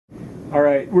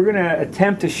Alright, we're going to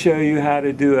attempt to show you how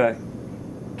to do a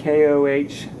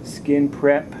KOH skin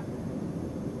prep,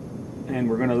 and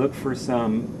we're going to look for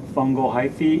some fungal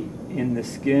hyphae in the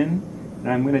skin.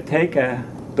 And I'm going to take a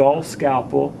dull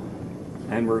scalpel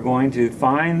and we're going to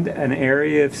find an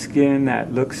area of skin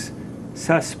that looks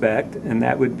suspect, and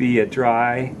that would be a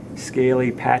dry,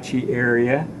 scaly, patchy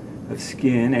area of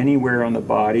skin anywhere on the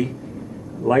body,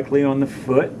 likely on the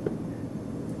foot.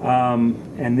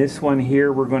 And this one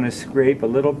here, we're going to scrape a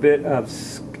little bit of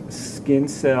skin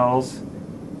cells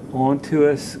onto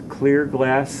a clear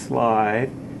glass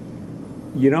slide.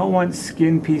 You don't want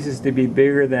skin pieces to be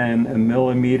bigger than 1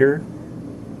 millimeter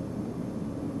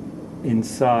in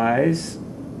size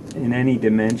in any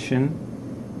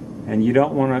dimension, and you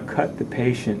don't want to cut the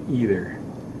patient either.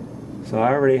 So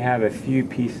I already have a few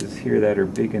pieces here that are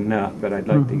big enough, but I'd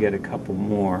like to get a couple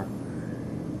more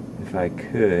if I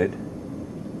could.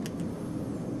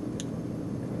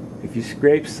 If you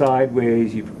scrape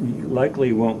sideways, you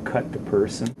likely won't cut the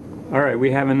person. Alright,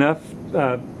 we have enough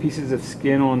pieces of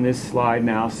skin on this slide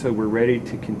now, so we're ready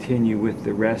to continue with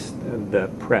the rest of the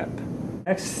prep.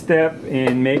 Next step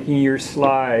in making your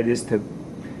slide is to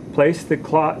place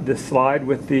the slide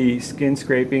with the skin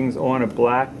scrapings on a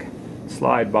black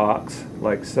slide box,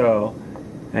 like so,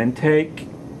 and take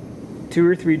 2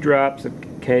 or 3 drops of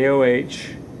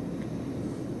KOH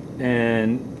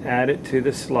and add it to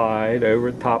the slide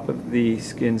over top of the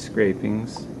skin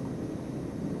scrapings.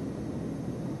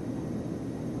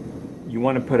 You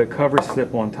want to put a cover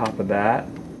slip on top of that.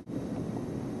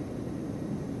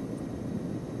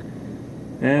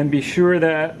 And be sure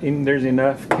that there's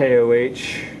enough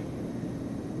KOH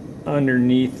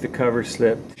underneath the cover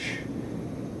slip.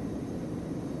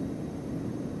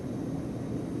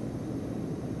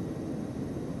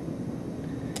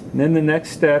 And then the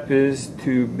next step is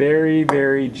to very,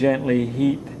 very gently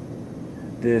heat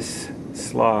this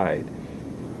slide.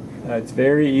 It's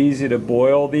very easy to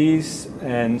boil these,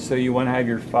 and so you want to have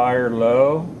your fire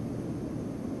low,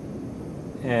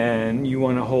 and you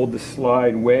want to hold the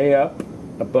slide way up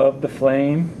above the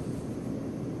flame,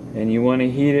 and you want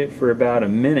to heat it for about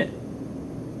 1 minute.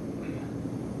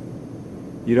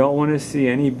 You don't want to see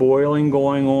any boiling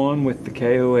going on with the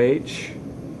KOH.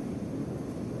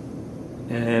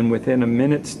 And within 1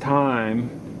 minute's time,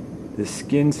 the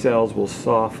skin cells will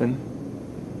soften,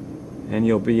 and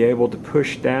you'll be able to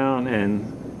push down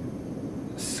and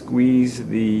squeeze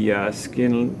the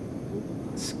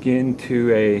skin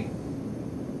to a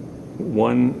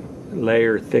 1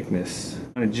 layer thickness.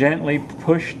 I'm going to gently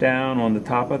push down on the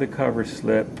top of the cover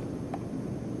slip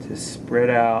to spread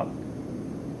out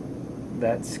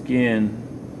that skin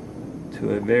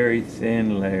to a very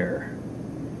thin layer.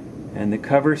 And the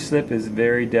cover slip is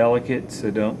very delicate,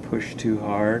 so don't push too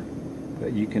hard,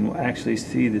 but you can actually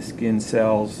see the skin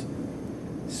cells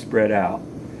spread out.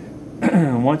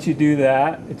 Once you do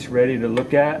that, it's ready to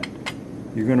look at.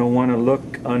 You're going to want to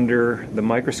look under the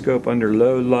microscope under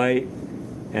low light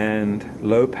and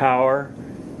low power,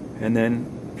 and then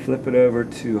flip it over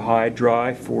to high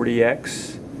dry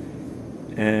 40x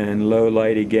and low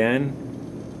light again.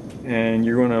 And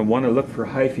you're going to want to look for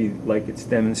hyphae like it's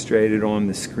demonstrated on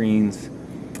the screens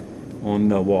on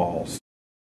the walls.